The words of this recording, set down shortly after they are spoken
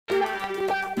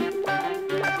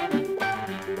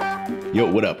Yo,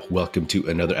 what up? Welcome to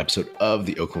another episode of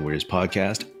the Oakland Warriors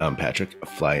podcast. I'm Patrick,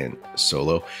 flying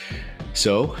solo.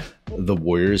 So, the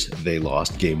Warriors, they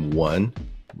lost game one,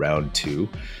 round two,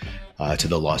 to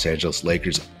the Los Angeles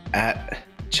Lakers at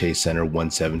Chase Center,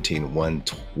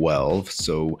 117-112.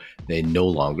 So, they no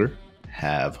longer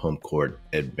have home court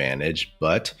advantage,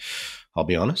 but I'll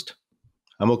be honest,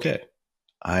 I'm okay.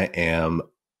 I am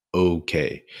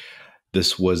okay.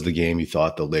 This was the game you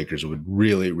thought the Lakers would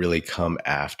really come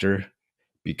after,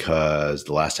 because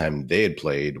the last time they had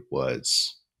played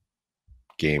was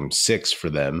game 6 for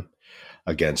them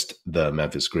against the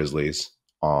Memphis Grizzlies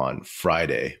on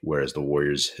Friday, whereas the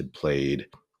Warriors had played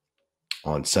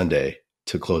on Sunday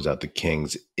to close out the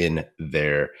Kings in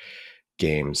their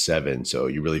game 7. So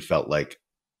you really felt like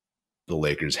the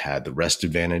Lakers had the rest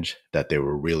advantage, that they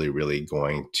were really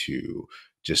going to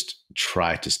just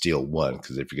try to steal one.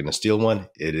 Because if you're going to steal one,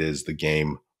 it is the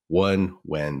game one,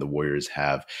 when the Warriors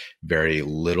have very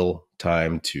little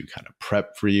time to kind of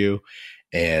prep for you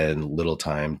and little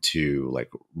time to like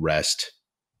rest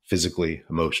physically,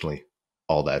 emotionally,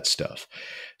 all that stuff.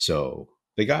 So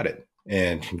they got it,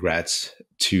 and congrats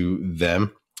to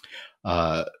them.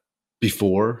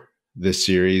 Before this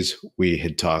series, we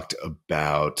had talked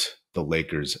about the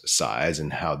Lakers' size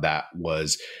and how that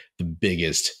was the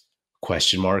biggest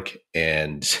question mark.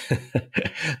 And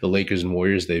the Lakers and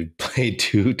Warriors, they've played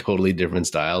two totally different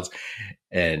styles,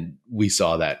 and we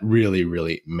saw that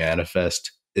really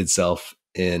manifest itself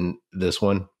in this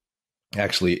one.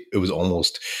 Actually, it was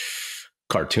almost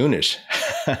cartoonish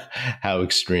how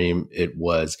extreme it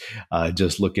was.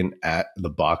 Just looking at the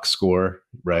box score,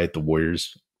 right? The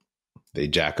Warriors, they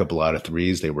jack up a lot of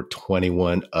threes. They were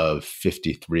 21 of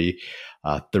 53,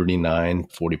 39,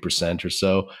 40% or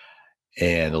so.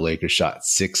 And the Lakers shot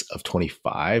 6 of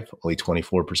 25, only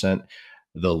 24%.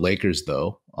 The Lakers,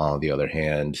 though, on the other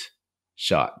hand,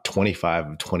 shot 25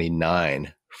 of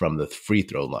 29 from the free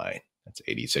throw line. That's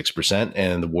 86%.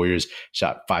 And the Warriors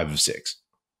shot 5 of 6.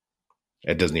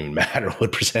 It doesn't even matter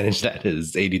what percentage that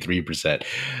is, 83%.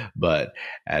 But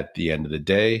at the end of the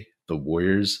day, the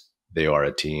Warriors, they are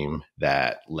a team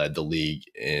that led the league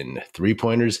in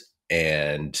three-pointers,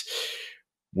 and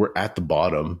we're at the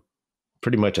bottom,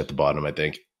 pretty much at the bottom, I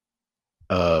think,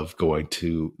 of going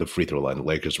to the free throw line. The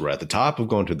Lakers were at the top of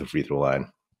going to the free throw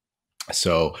line.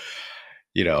 So,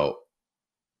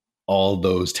 all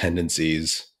those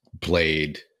tendencies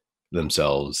played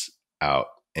themselves out,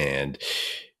 and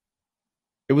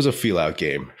it was a feel-out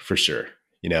game for sure.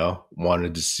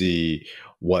 Wanted to see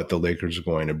what the Lakers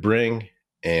were going to bring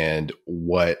and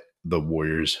what the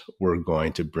Warriors were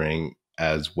going to bring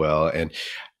as well. And,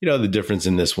 the difference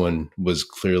in this one was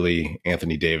clearly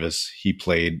Anthony Davis. He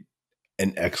played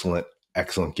an excellent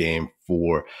game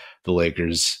for the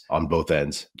Lakers on both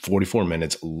ends. 44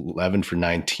 minutes, 11 for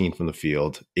 19 from the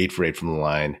field, 8 for 8 from the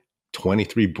line,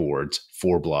 23 boards,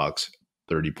 4 blocks,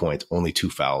 30 points, only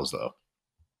 2 fouls though.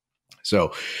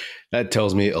 So that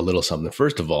tells me a little something.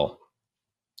 First of all,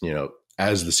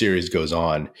 as the series goes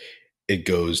on, it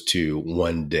goes to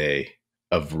 1 day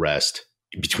of rest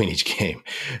between each game.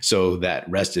 So that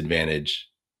rest advantage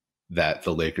that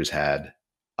the Lakers had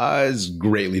is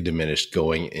greatly diminished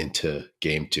going into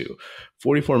game 2.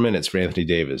 44 minutes for Anthony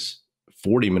Davis,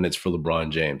 40 minutes for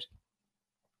LeBron James.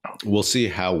 We'll see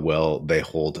how well they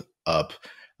hold up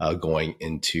going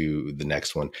into the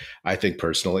next one. I think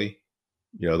personally,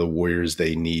 the Warriors,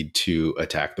 they need to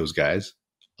attack those guys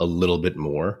a little bit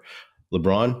more.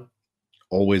 LeBron,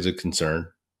 always a concern.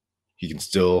 He can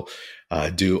still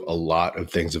do a lot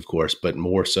of things, of course, but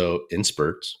more so in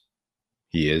spurts.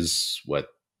 He is,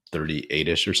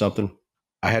 38-ish or something.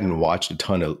 I hadn't watched a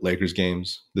ton of Lakers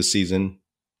games this season,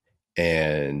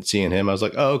 and seeing him, I was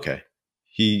like, oh, okay.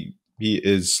 He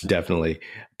is definitely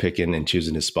picking and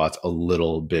choosing his spots a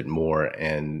little bit more.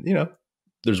 And,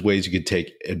 there's ways you could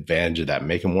take advantage of that,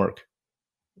 make him work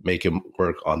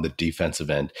on the defensive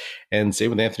end. And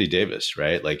same with Anthony Davis,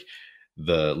 right? Like,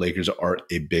 the Lakers aren't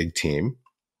a big team.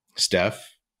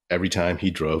 Steph, every time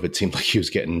he drove, it seemed like he was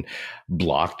getting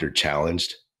blocked or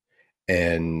challenged.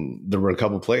 And there were a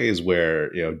couple plays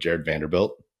where, Jared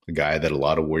Vanderbilt, a guy that a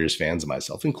lot of Warriors fans,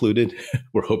 myself included,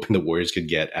 were hoping the Warriors could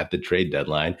get at the trade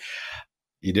deadline.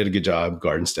 He did a good job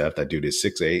guarding Steph. That dude is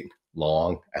 6'8",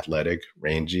 long, athletic,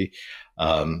 rangy,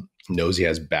 knows he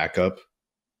has backup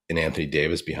in Anthony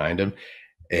Davis behind him.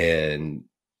 And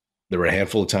there were a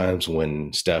handful of times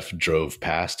when Steph drove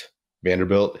past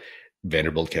Vanderbilt.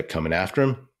 Vanderbilt kept coming after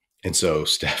him. And so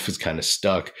Steph is kind of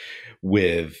stuck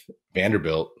with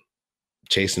Vanderbilt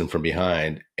chasing him from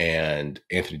behind and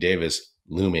Anthony Davis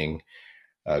looming,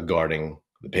 guarding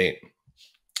the paint.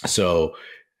 So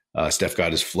Steph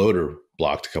got his floater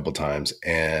blocked a couple times.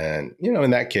 And, in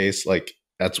that case, like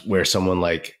that's where someone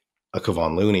like a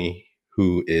Kevon Looney,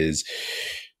 who is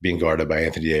being guarded by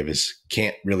Anthony Davis,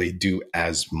 can't really do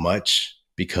as much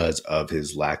because of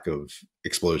his lack of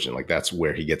explosion. Like that's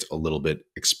where he gets a little bit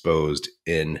exposed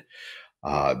in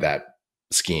that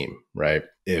scheme, right?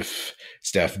 If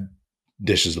Steph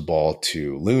dishes the ball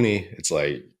to Looney, it's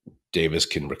like Davis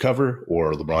can recover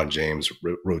or LeBron James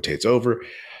rotates over.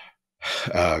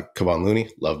 Kevon Looney,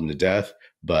 love him to death,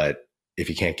 but if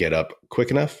he can't get up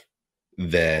quick enough,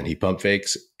 then he pump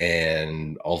fakes,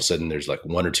 and all of a sudden there's like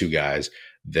one or two guys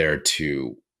there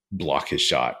to block his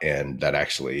shot. And that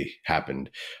actually happened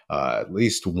at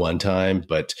least one time,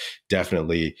 but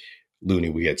definitely Looney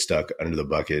would get stuck under the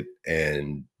bucket,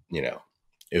 and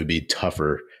it would be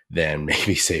tougher than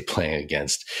maybe say playing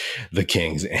against the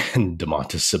Kings and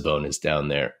Domantas Sabonis down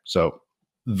there. So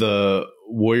the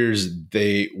Warriors,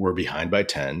 they were behind by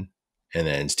 10, and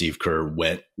then Steve Kerr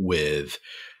went with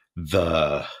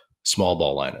the small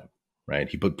ball lineup, right?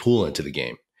 He put Poole into the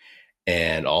game,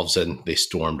 and all of a sudden they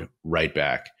stormed right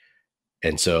back.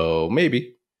 And so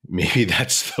maybe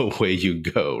that's the way you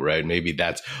go, right? Maybe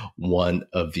that's one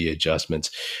of the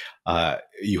adjustments.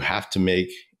 You have to make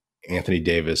Anthony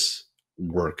Davis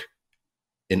work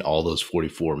in all those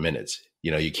 44 minutes.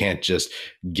 You can't just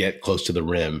get close to the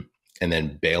rim and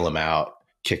then bail him out,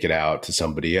 kick it out to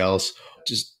somebody else.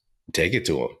 Just take it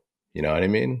to him. You know what I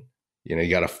mean? You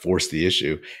got to force the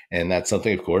issue. And that's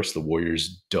something, of course, the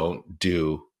Warriors don't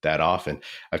do that often.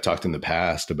 I've talked in the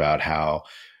past about how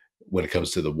when it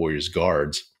comes to the Warriors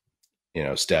guards,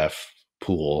 Steph,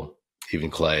 Poole,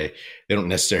 even Clay, they don't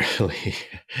necessarily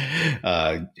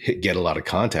get a lot of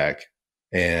contact.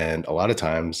 And a lot of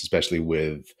times, especially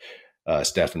with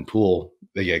Steph and Poole,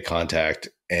 they get contact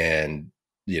and,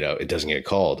 it doesn't get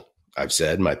called. I've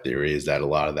said my theory is that a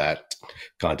lot of that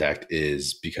contact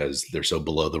is because they're so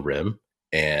below the rim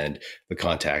and the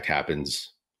contact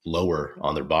happens lower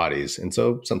on their bodies. And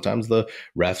so sometimes the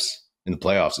refs in the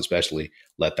playoffs, especially,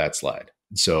 let that slide.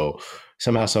 So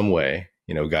somehow, some way,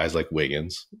 guys like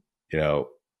Wiggins,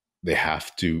 they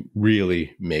have to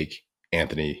really make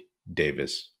Anthony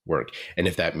Davis work. And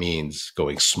if that means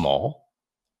going small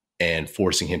and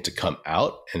forcing him to come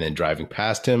out and then driving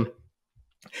past him,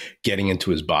 getting into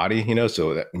his body,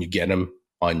 so that when you get him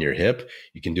on your hip,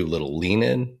 you can do a little lean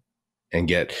in and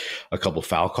get a couple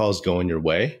foul calls going your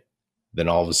way. Then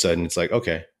all of a sudden it's like,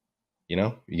 okay,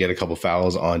 you get a couple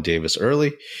fouls on Davis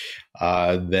early.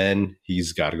 Then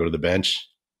he's got to go to the bench,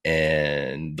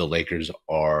 and the Lakers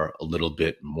are a little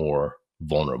bit more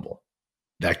vulnerable.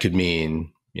 That could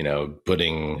mean,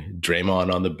 putting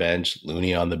Draymond on the bench,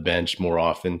 Looney on the bench more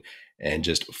often, and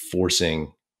just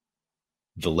forcing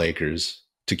the Lakers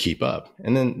to keep up.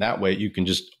 And then that way you can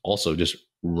just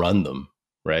run them,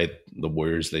 right? The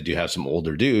Warriors, they do have some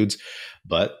older dudes,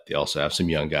 but they also have some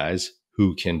young guys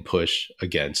who can push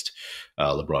against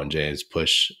LeBron James,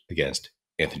 push against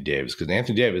Anthony Davis, because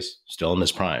Anthony Davis still in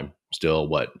his prime, still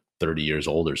 30 years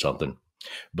old or something,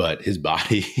 but his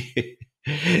body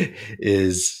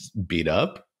is beat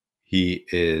up. He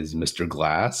is Mr.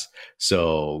 Glass.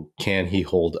 So can he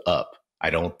hold up? I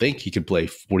don't think he could play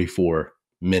 44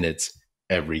 minutes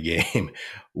every game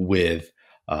with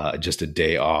just a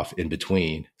day off in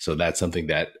between. So that's something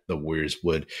that the Warriors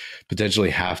would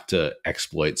potentially have to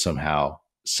exploit somehow,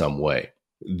 some way.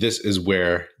 This is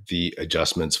where the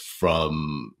adjustments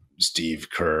from Steve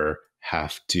Kerr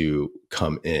have to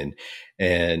come in.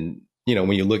 And,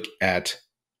 when you look at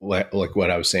like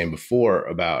what I was saying before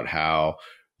about how,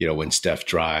 when Steph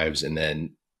drives and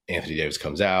then Anthony Davis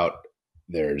comes out,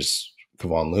 there's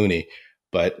Kevon Looney.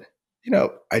 But,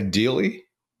 ideally,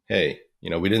 hey,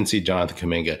 we didn't see Jonathan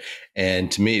Kuminga.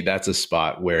 And to me, that's a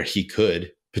spot where he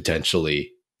could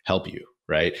potentially help you,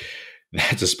 right?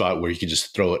 That's a spot where you could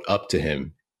just throw it up to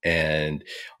him. And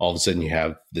all of a sudden you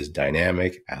have this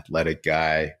dynamic, athletic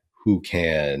guy who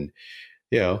can,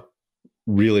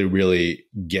 really, really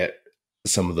get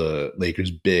some of the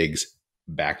Lakers bigs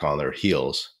back on their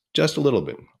heels just a little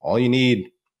bit. All you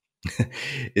need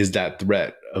is that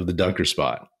threat of the dunker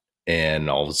spot. And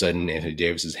all of a sudden, Anthony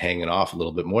Davis is hanging off a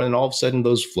little bit more. And all of a sudden,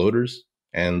 those floaters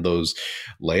and those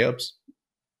layups,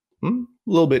 a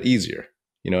little bit easier.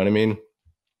 You know what I mean?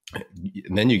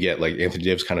 And then you get like Anthony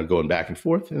Davis kind of going back and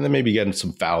forth, and then maybe getting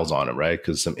some fouls on him, right?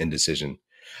 Because some indecision.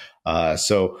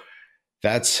 So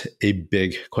that's a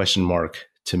big question mark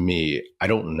to me. I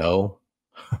don't know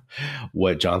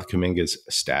what Jonathan Kuminga's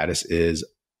status is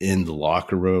in the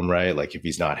locker room, right? Like if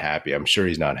he's not happy, I'm sure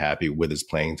he's not happy with his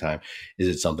playing time. Is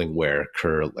it something where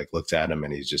Kerr looks at him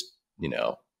and he's just,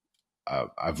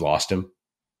 I've lost him,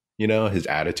 his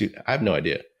attitude? I have no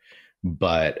idea.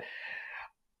 But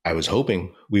I was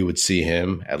hoping we would see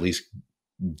him at least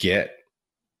get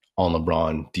on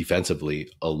LeBron defensively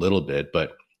a little bit.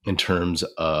 But in terms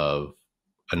of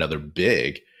another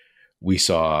big, we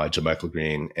saw JaMychal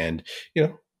Green, and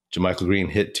JaMychal Green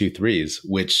hit 2 threes,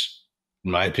 which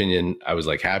in my opinion, I was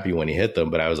like happy when he hit them,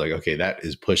 but I was like, okay, that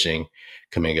is pushing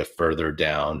Kuminga further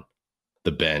down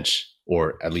the bench,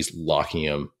 or at least locking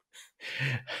him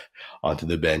onto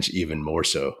the bench even more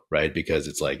so, right? Because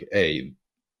it's like, hey,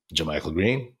 JaMychal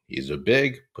Green, he's a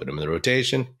big, put him in the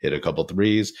rotation, hit a couple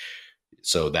threes.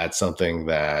 So that's something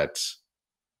that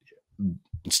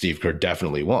Steve Kerr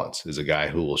definitely wants, is a guy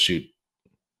who will shoot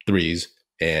threes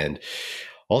and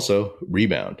also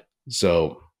rebound.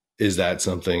 So is that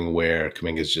something where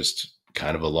Kuminga is just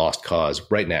kind of a lost cause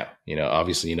right now?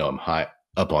 Obviously, I'm high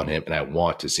up on him and I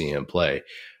want to see him play,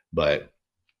 but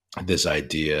this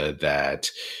idea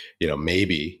that,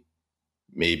 maybe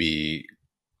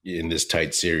in this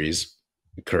tight series,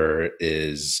 Kerr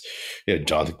is,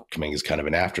 Jonathan Kuminga is kind of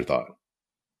an afterthought.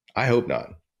 I hope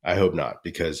not.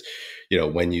 Because,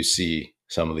 when you see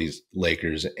some of these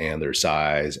Lakers and their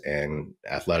size and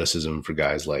athleticism for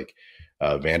guys like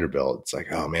Vanderbilt, it's like,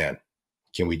 oh man,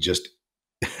 can we just,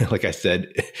 like I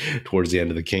said, towards the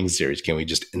end of the Kings series, can we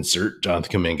just insert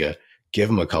Jonathan Kuminga, give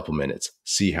him a couple minutes,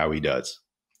 see how he does?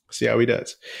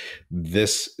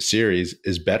 This series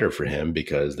is better for him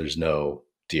because there's no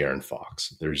De'Aaron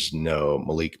Fox, there's no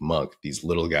Malik Monk, these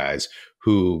little guys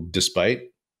who, despite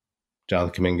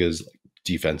Jonathan Kuminga's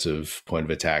defensive point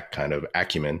of attack kind of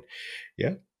acumen,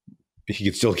 he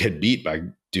could still get beat by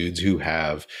dudes who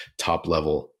have top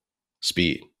level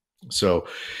speed. So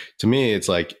to me, it's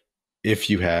like, if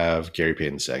you have Gary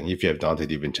Payton II, if you have Dante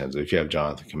DiVincenzo, if you have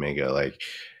Jonathan Kuminga, like,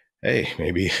 hey,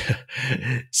 maybe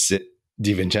sit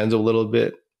DiVincenzo a little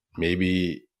bit,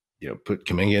 maybe, put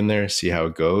Kuminga in there, see how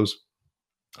it goes.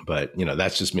 But,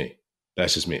 that's just me.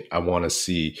 I want to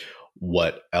see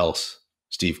what else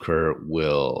Steve Kerr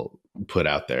will put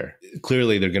out there.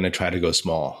 Clearly, they're going to try to go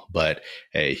small, but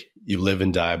hey, you live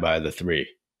and die by the three.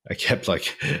 I kept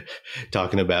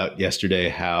talking about yesterday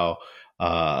how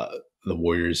the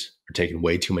Warriors are taking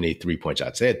way too many 3-point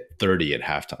shots. They had 30 at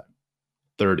halftime.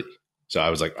 30. So I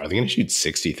was like, are they going to shoot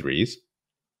 63s?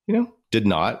 Did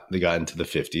not. They got into the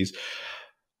 50s.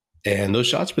 And those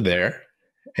shots were there.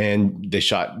 And they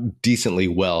shot decently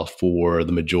well for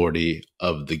the majority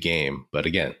of the game. But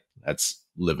again, that's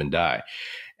live and die.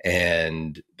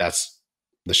 And that's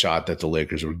the shot that the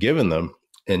Lakers were giving them.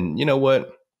 And you know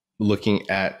what? Looking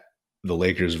at the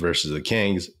Lakers versus the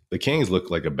Kings look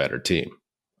like a better team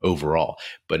overall.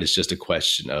 But it's just a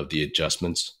question of the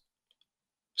adjustments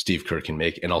Steve Kerr can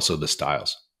make and also the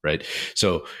styles, right?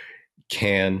 So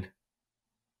can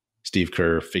Steve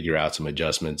Kerr figure out some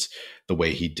adjustments the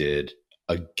way he did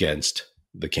against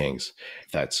the Kings?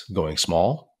 If that's going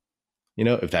small,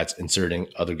 if that's inserting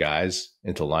other guys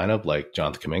into lineup like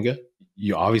Jonathan Kuminga,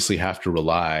 you obviously have to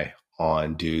rely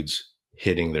on dudes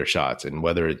hitting their shots. And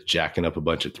whether it's jacking up a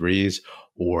bunch of threes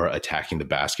or attacking the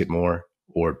basket more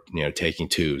or, taking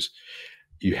twos,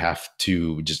 you have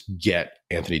to just get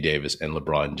Anthony Davis and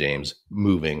LeBron James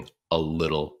moving a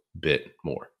little bit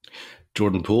more.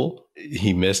 Jordan Poole,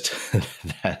 he missed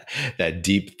that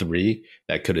deep three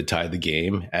that could have tied the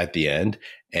game at the end.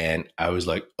 And I was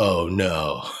like, oh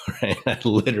no, right? I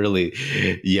literally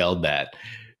yelled that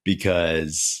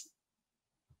because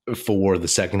for the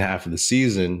second half of the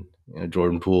season,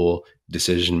 Jordan Poole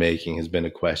decision-making has been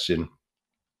a question.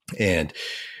 And,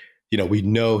 we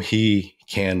know he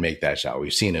can make that shot.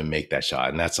 We've seen him make that shot,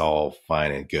 and that's all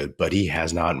fine and good, but he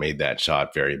has not made that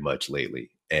shot very much lately.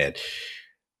 And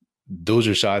those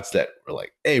are shots that were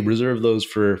like, hey, reserve those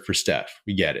for Steph.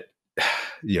 We get it.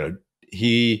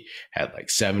 He had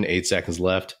 7-8 seconds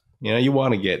left. You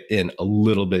want to get in a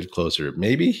little bit closer.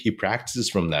 Maybe he practices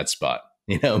from that spot.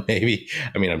 Maybe,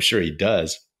 I'm sure he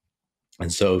does.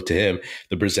 And so to him,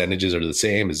 the percentages are the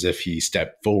same as if he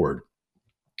stepped forward.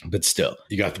 But still,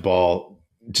 you got the ball,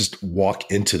 just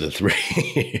walk into the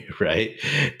three, right?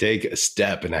 Take a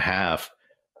step and a half,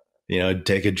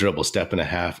 take a dribble, step and a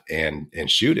half and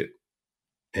shoot it.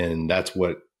 And that's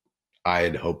what I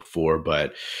had hoped for.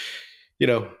 But,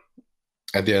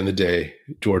 at the end of the day,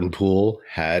 Jordan Poole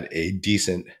had a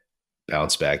decent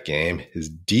bounce back game. His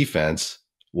defense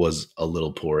was a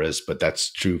little porous, but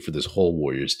that's true for this whole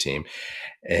Warriors team.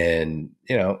 And,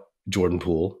 Jordan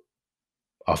Poole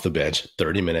off the bench,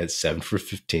 30 minutes, 7 for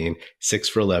 15, 6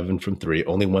 for 11 from 3,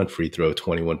 only 1 free throw,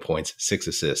 21 points, 6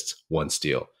 assists, 1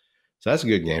 steal. So that's a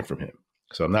good game from him.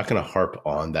 So I'm not going to harp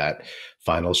on that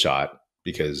final shot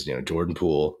because, Jordan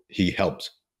Poole, he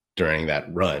helped during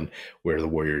that run where the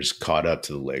Warriors caught up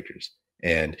to the Lakers.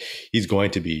 And he's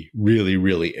going to be really,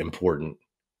 really important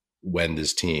when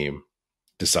this team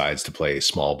decides to play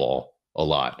small ball a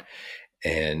lot.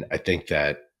 And I think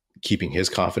that keeping his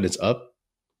confidence up,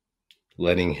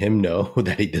 letting him know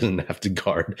that he doesn't have to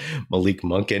guard Malik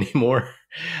Monk anymore,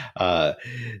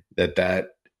 that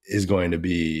is going to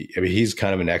be, I mean, he's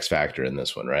kind of an X factor in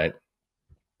this one, right?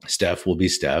 Steph will be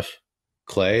Steph.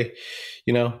 Clay,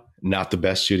 not the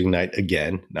best shooting night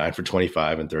again, 9 for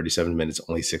 25 in 37 minutes,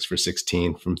 only 6 for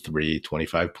 16 from three,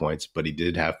 25 points, but he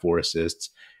did have 4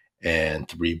 assists and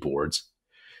 3 boards.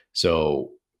 So,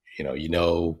 you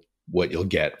know what you'll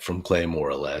get from Clay more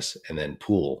or less. And then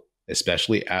Poole,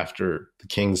 especially after the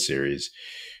Kings series,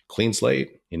 clean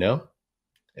slate,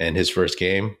 and his first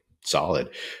game, solid.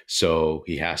 So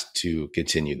he has to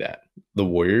continue that. The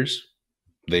Warriors,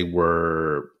 they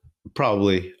were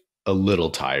probably a little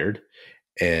tired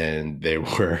and they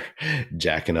were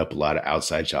jacking up a lot of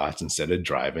outside shots instead of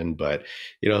driving, but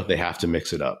they have to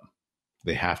mix it up.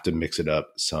 They have to mix it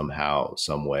up somehow,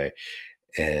 some way.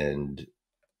 And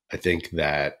I think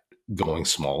that going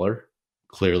smaller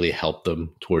clearly helped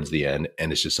them towards the end.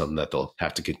 And it's just something that they'll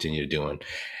have to continue doing.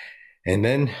 And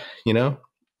then, you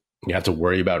have to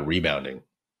worry about rebounding,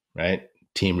 right?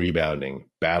 Team rebounding,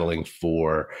 battling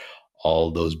for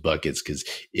all those buckets. Because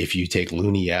if you take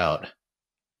Looney out,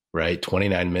 right,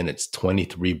 29 minutes,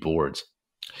 23 boards,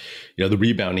 the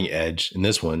rebounding edge in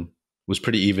this one was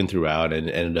pretty even throughout and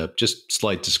ended up just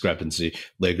slight discrepancy.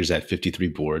 Lakers had 53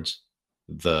 boards.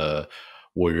 The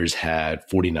Warriors had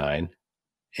 49.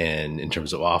 And in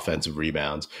terms of offensive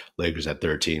rebounds, Lakers had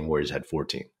 13, Warriors had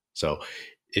 14. So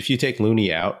if you take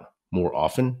Looney out more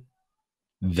often,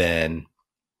 then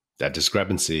that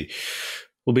discrepancy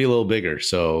will be a little bigger.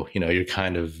 So, you're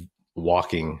kind of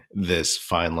walking this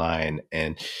fine line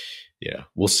and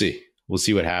we'll see. We'll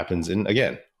see what happens. And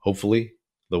again, hopefully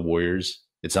the Warriors,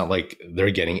 it's not like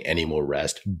they're getting any more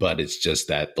rest, but it's just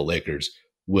that the Lakers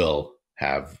will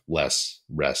have less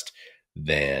rest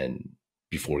than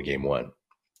before game 1.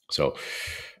 So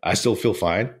I still feel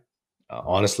fine.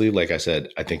 Honestly, like I said,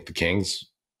 I think the Kings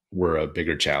were a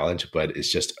bigger challenge, but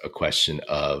it's just a question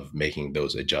of making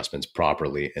those adjustments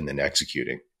properly and then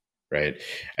executing, right?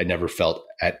 I never felt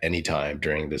at any time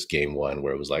during this game 1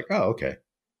 where it was like, oh, okay,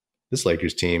 this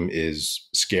Lakers team is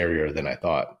scarier than I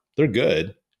thought. They're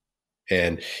good.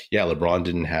 And yeah, LeBron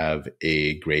didn't have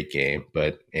a great game,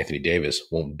 but Anthony Davis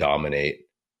won't dominate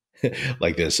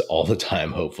like this all the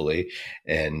time, hopefully.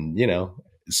 And,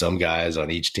 some guys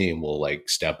on each team will like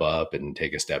step up and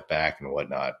take a step back and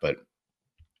whatnot. But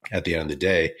at the end of the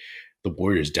day, the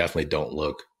Warriors definitely don't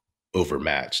look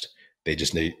overmatched. They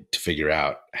just need to figure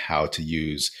out how to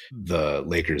use the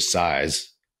Lakers'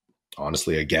 size,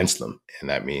 honestly, against them. And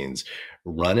that means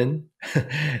running.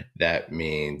 That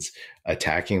means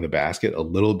attacking the basket a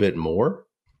little bit more.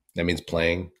 That means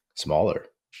playing smaller.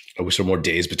 I wish there were more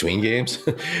days between games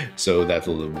so that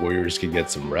the Warriors could get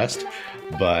some rest.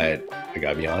 But I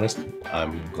gotta be honest,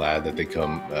 I'm glad that they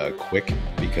come quick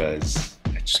because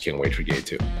I just can't wait for game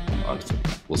 2. Honestly,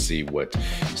 we'll see what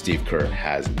Steve Kerr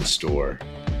has in the store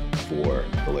for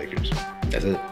the Lakers. That's it.